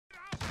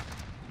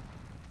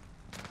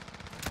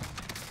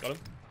Got him.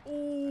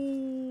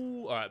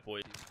 Ooh. All right,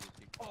 boys.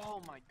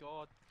 Oh my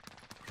god.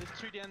 There's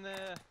two down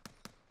there.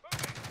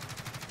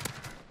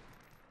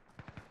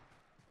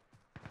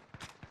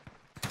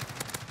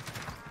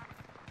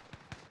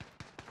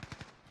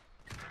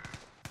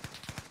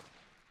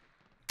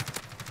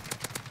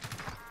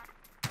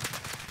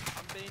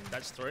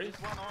 That's three.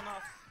 There's one on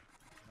us.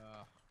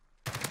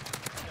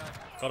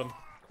 Got him.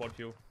 Quad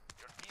fuel.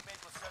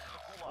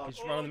 Oh, He's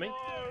running to me.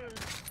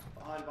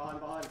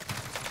 Behind.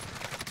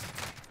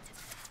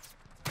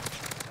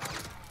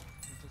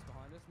 He's just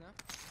behind us now.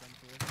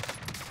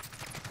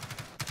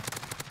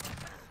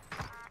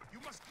 You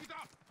must get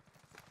up.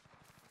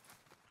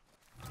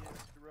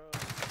 Yes, bro.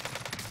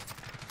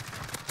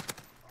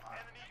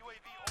 Enemy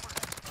UAV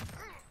overhead.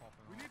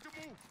 We need to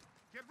move.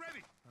 Get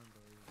ready.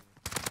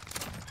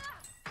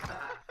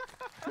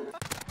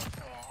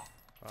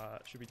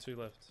 Should be two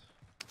left.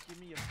 Give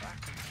me a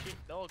fucking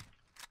shit, dog.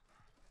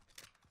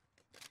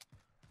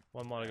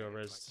 One might have got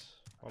res.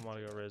 One might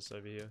have got res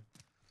over here.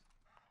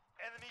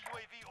 Enemy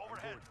UAV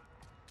overhead.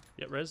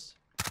 Yep, res.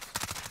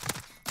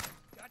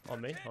 On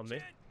me.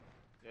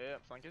 Yeah,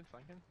 flanking.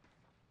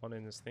 One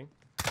in this thing.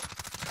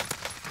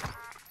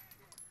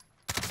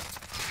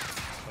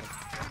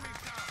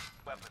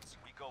 Weapons,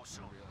 we go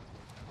soon. I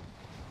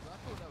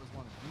thought that was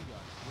one of you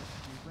guys.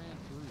 You ran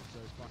through so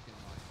fucking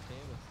like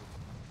carelessly.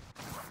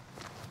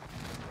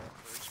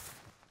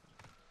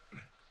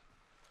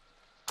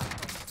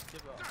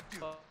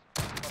 Give up.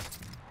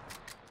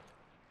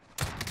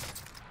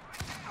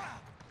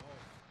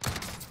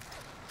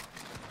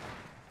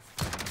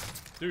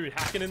 Dude,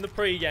 hacking in the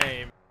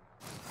pre-game.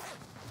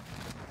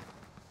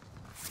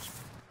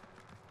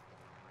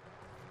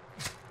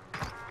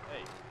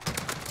 Hey.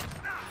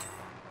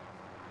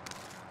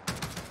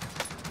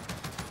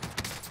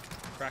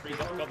 Crack,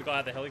 got the guy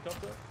at the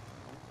helicopter.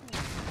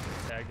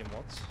 Tagged him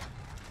once.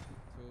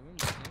 Two of them,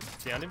 just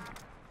him. Downed him.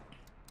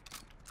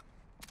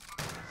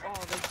 Oh,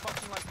 they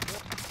fucking like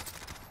what?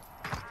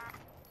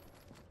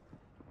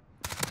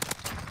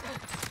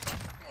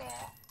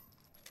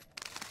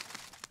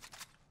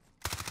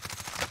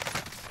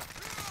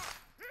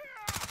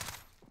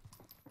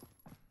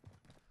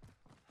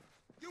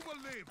 You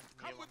will live.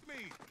 Come with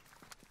me.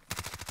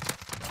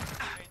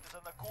 Teammates is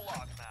in the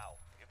gulag now.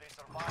 If they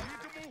survive, Need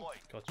to they move. deploy.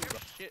 Got you, bro.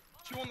 Shit.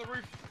 Two on the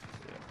roof.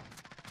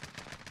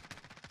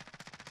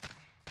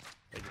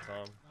 Take your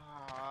time.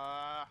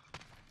 Ah.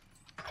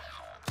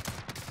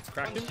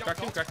 Cracked him.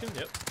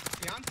 Yep.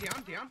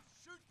 Down.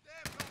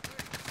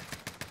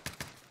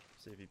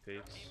 See if he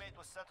peeks. Teammate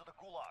was sent to the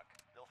gulag.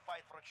 They'll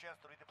fight for a chance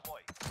to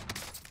redeploy.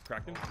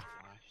 Cracked him.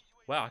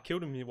 Wow, I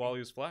killed him while he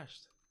was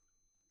flashed.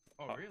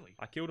 Oh, really?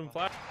 I killed him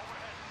flash.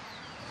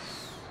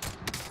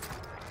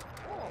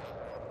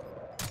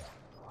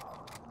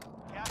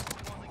 Gas is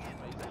closing in.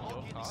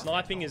 Locating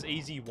Sniping is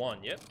easy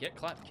one. Yep. Get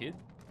clapped, kid.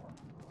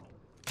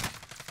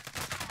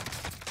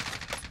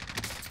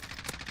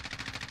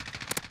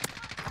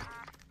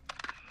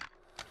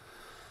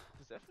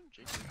 Does FMG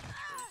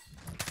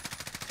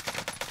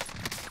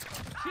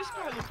What's this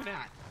guy looking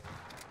at?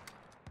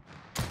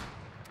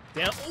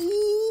 Down.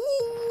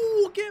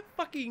 Ooh, get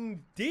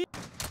fucking dick.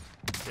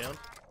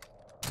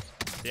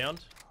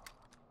 Downed.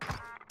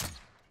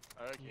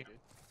 Okay, good.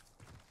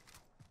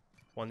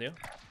 One there.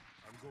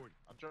 I'm going.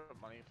 I'll drop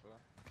money for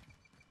that.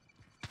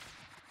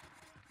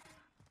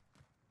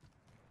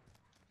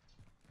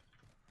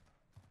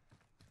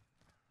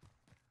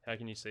 How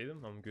can you see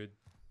them? I'm good.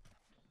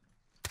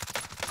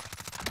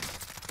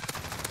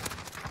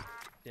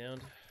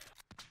 Downed.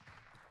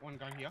 One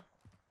guy here.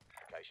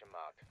 location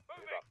marked.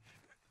 Move up.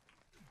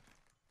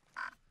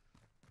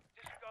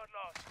 Disregard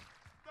lost.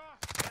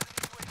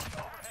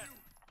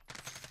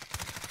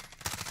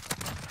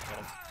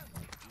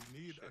 We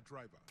need a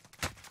driver.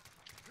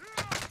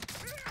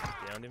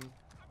 Downed him.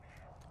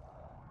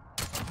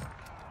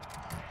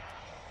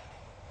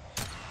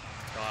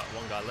 Got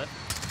one guy left.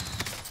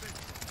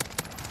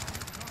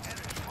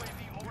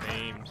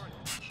 Aimed.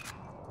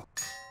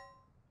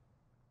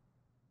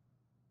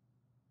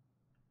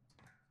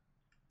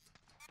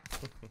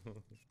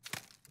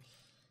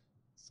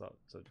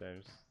 So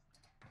James.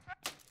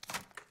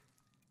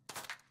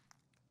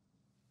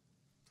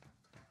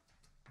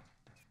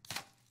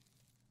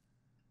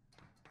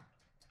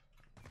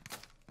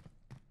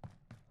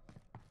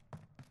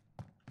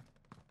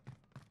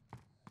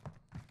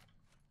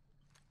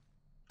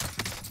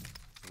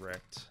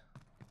 Wrecked.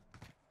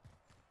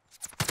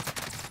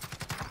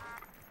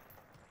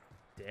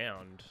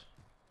 Downed.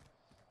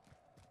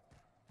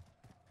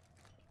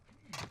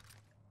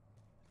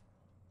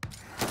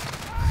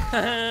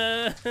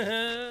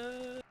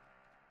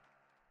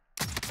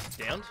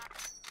 Downed.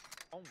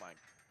 Oh my.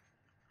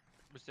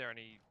 Was there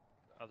any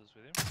others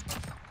with him?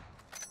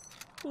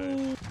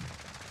 Ooh.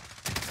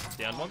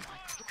 Down one.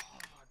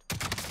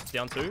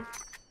 Down two.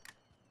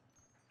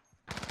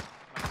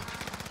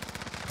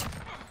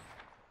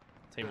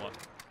 Team one.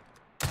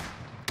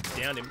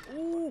 Downed him.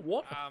 Ooh,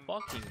 what a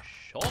fucking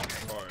shot,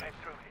 bro. Head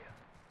through here.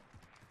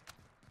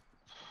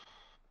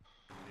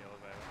 The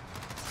elevator.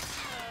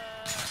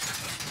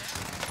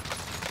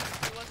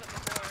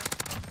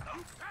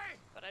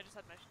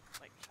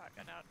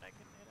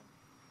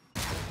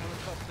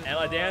 And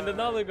I downed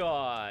another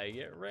guy.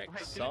 Get wrecked,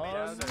 Wait,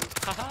 son. did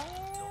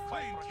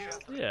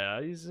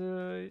Yeah, he's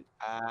down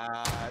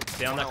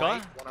that 108, guy.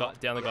 108.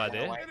 Down the guy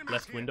there. 108.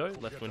 Left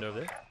window over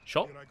there.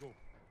 Shot. Here I go.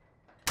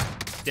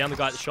 Down the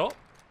guy at the shop.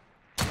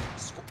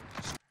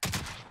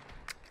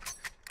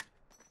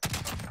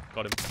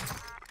 Got him.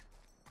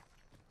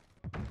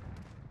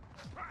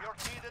 You're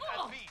needed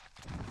at B.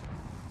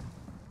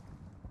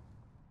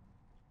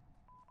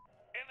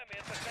 Enemy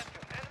at the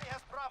center. Enemy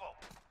has Bravo.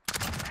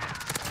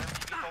 Enemy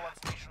vehicle on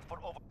station for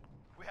over.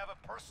 We have a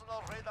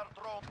personal radar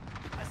drone.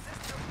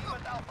 Assist your team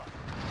at Alpha.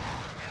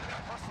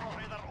 Enemy personal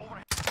radar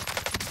overhead.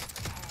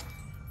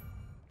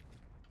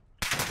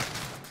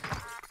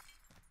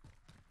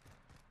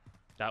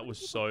 That was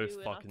so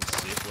fucking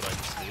sick what I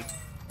just did.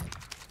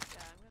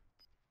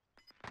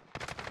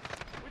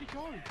 Where'd he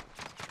go?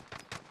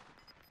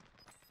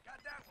 Got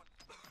that one.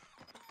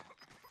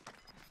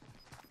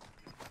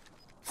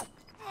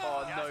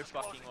 Oh, Gas no is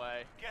fucking closing.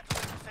 way. Get to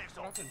the safe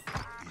zone.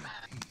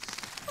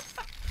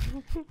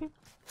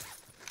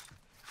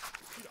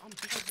 Dude, I'm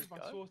pissed if I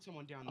saw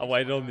someone down there. I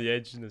waited on the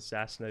edge and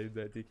assassinated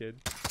that dickhead.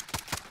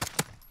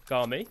 Go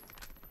on me.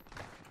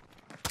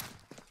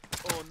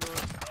 Oh no.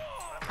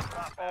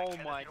 Oh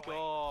my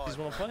god. Just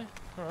want to play?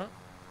 Alright.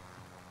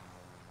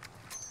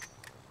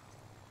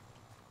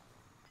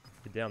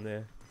 Get down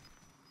there.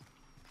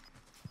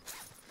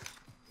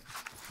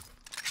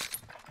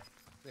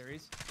 There he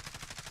is.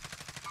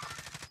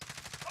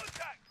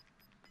 Contact.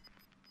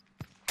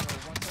 Oh,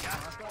 one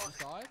second, I've got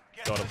inside.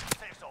 Get Got to him. the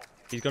safe zone.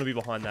 He's gonna be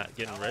behind that,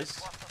 getting Allied res.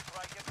 cluster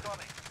strike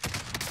incoming.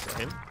 Got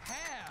him.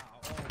 How?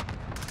 Oh.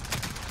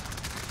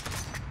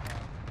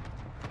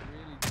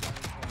 Really don't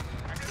fall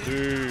down.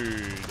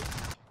 Dude.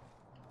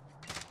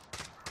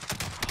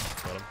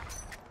 Got him.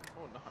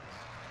 Oh nice.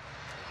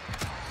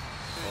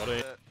 Got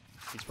him.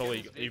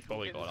 He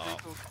probably got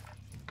up.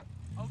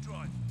 I'll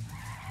drive.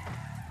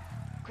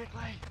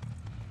 Quickly.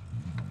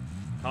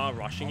 Car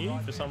rushing you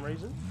for some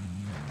reason.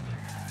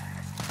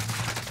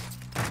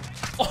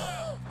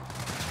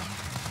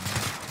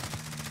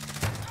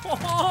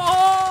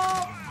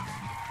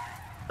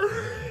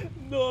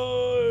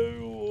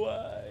 No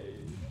way.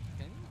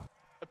 Can you?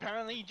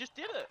 Apparently you just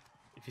did it.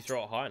 If you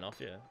throw it high enough,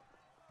 yeah.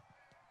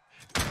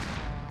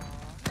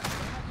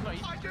 No, you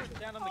just threw it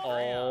down on the ground.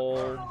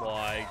 Oh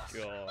my god.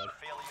 Failure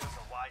is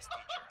a wise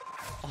teacher.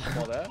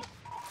 Come on there.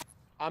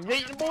 I'm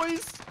yeeting,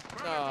 boys!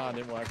 Nah, it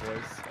didn't work,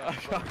 boys.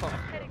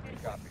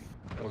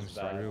 That was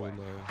bad. really low.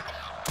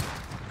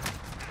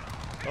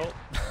 Oh.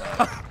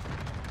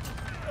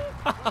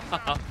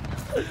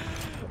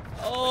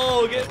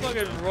 Oh, get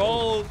fucking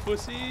rolled,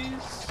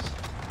 pussies.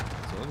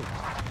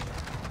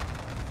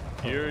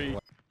 Fury.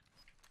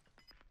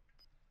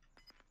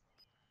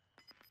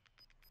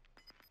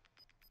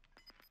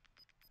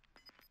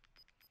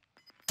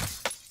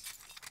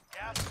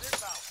 Gas is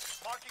inbound.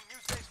 Marking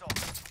new safe zone.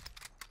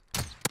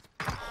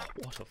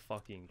 What a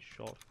fucking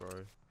shot,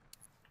 bro.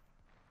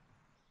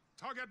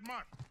 Target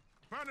marked.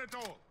 Burn it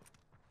all.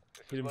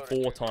 Hit him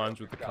 4 times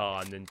with the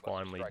car and then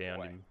finally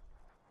downed him.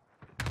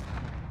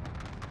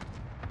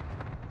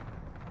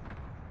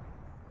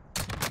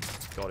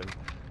 Got him.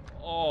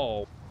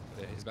 Oh.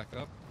 Yeah, he's back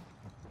up.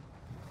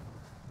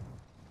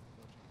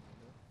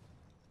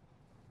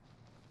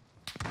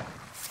 Ground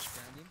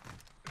him.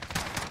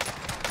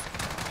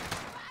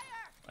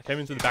 I came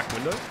into the back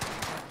window.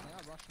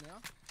 Rush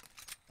now.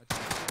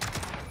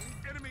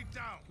 Enemy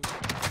down.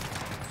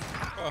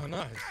 Oh,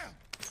 nice.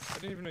 I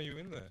didn't even know you were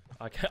in there.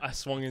 I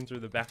swung in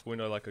through the back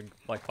window like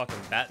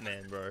fucking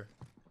Batman, bro.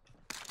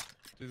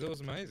 Dude, that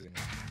was amazing.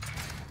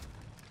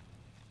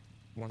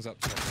 One's up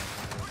top.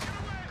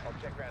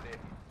 Object ground here.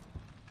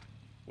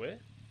 Where?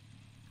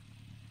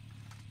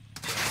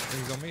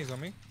 He's on me, he's on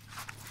me.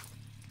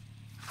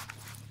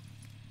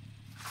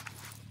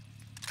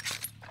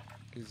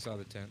 He's inside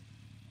the tent.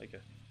 Okay.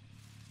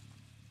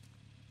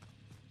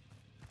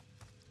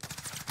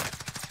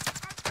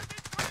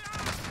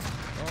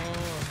 Oh,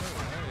 no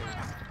way.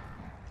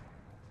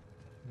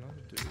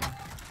 Another dude.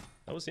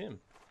 That was him.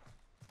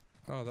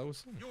 Oh, that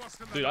was him. You are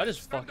still Dude, I alive.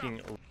 just Stand up.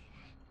 fucking...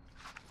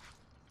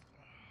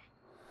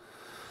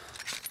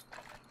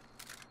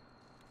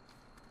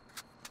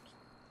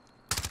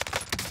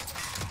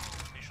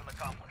 Mission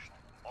accomplished.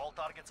 All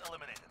targets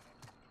eliminated.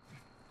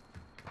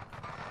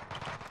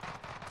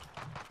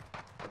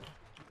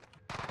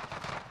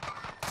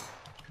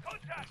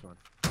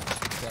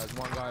 There's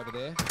one guy over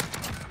there.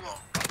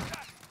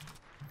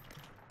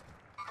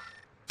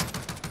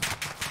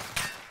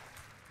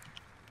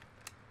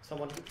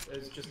 Someone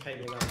is just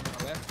cabling up.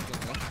 Left,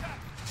 again, left.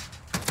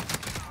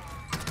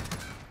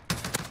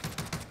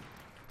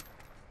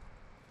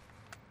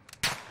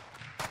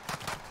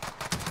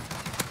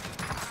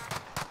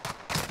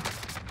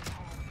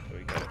 There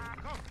we go.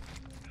 Come.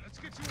 Let's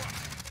get you up.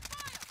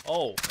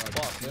 Oh,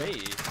 fuck yeah. me.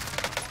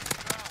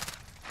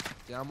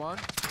 Down one.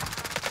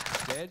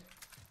 Dead.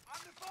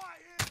 Under fire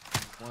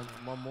here.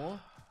 One more.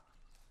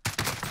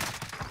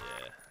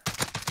 Yeah,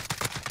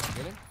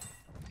 Get him.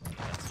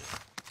 that's it.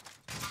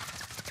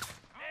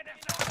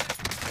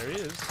 There he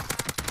is.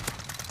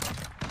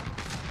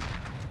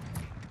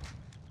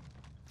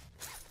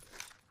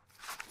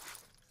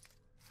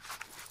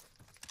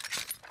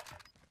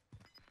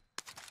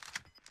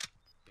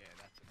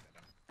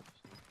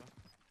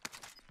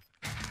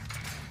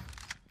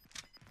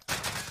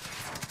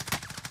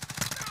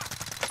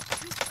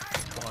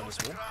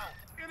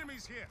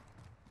 here.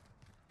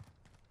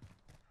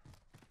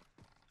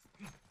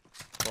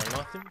 Throwing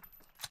knifed him.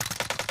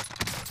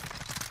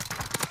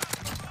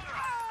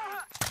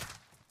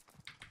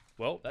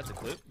 Well, that's a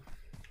clip.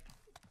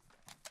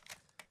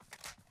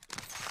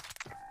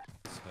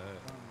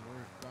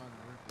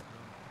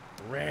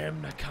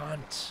 Ram the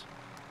cunt.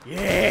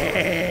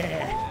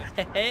 Yeah!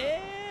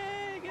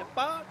 Get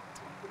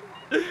fucked.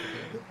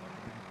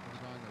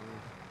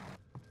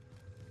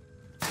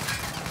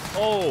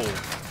 Oh,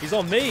 he's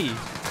on me.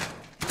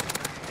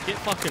 Get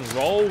fucking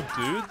rolled,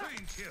 dude.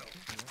 Clean kill.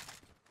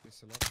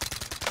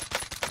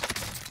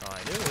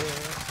 I knew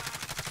it.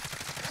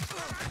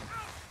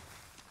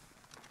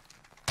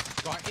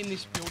 Right in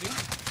this building.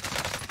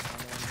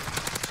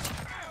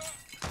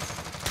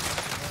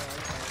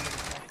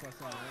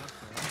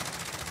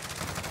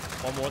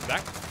 One more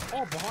back.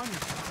 Oh, behind me.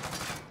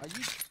 Are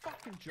you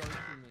fucking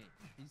joking me?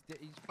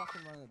 He's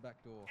fucking running the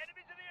back door.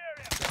 Enemies in the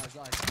area.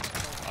 Guys.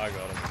 I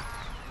got him.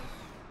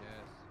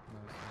 Yes.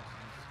 Nice.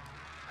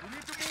 We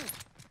need to move.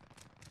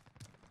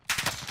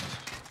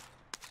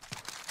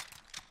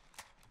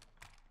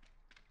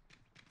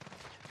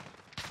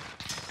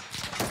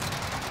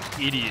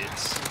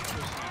 Idiots.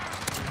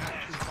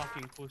 Actual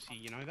fucking pussy,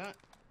 you know that?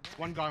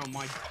 One guy on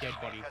my dead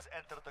body. Has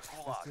entered the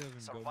gulag.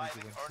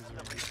 Surviving earns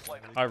them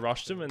redeployment. I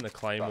rushed him and the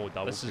claymore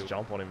double. Let's just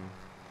jump on him.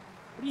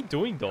 What are you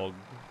doing, dog?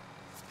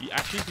 You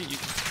actually think you...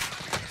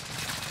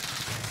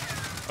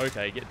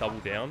 Okay, get double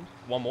down.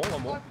 One more. I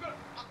forgot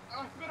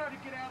how to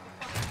get out of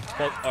the fucking...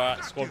 Squad,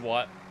 alright, squad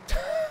white.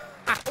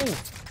 Ooh!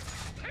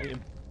 I'm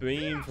getting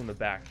beamed from the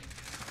back.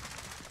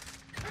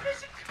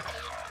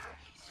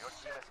 Your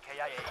team is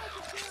KIA.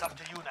 It's up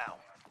to you now.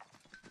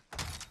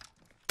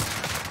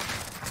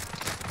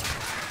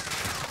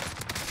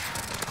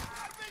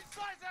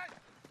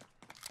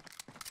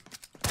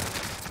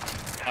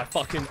 I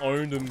fucking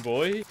owned him,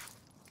 boy.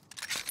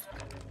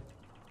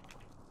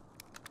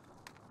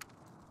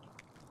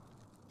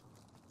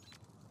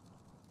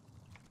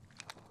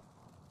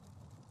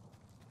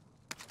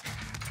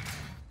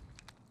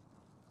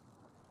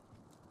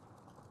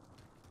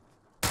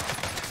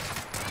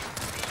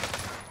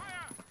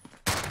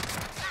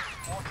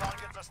 More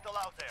targets are still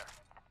out there.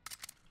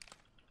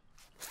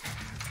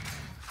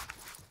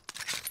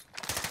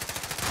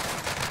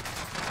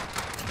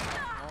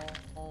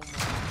 Oh my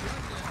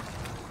goodness.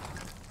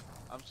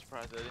 I'm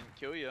surprised I didn't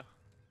kill you.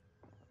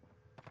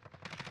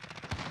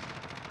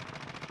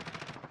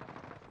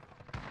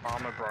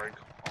 Armor broke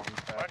on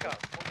Back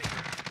up.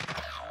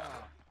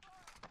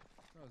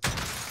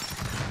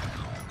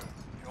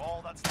 You're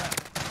all that's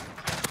left.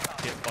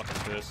 Get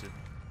fucking bursted.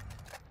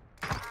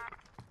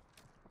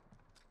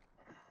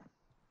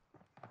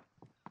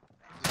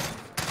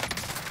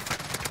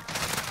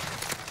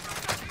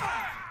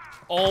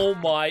 Oh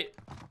my...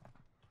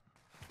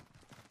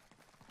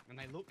 And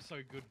they look so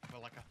good for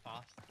like a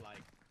fast,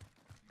 like,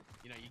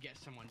 you know, you get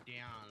someone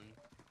down.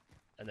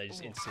 And they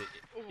just instant...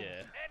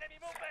 Yeah. Enemy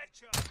movement.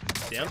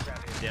 Down?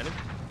 Down him?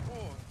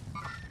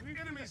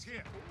 Enemies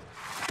here.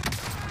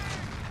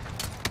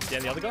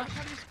 Down the other guy?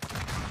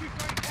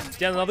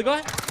 Down another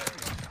guy?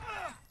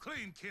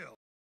 Clean kill.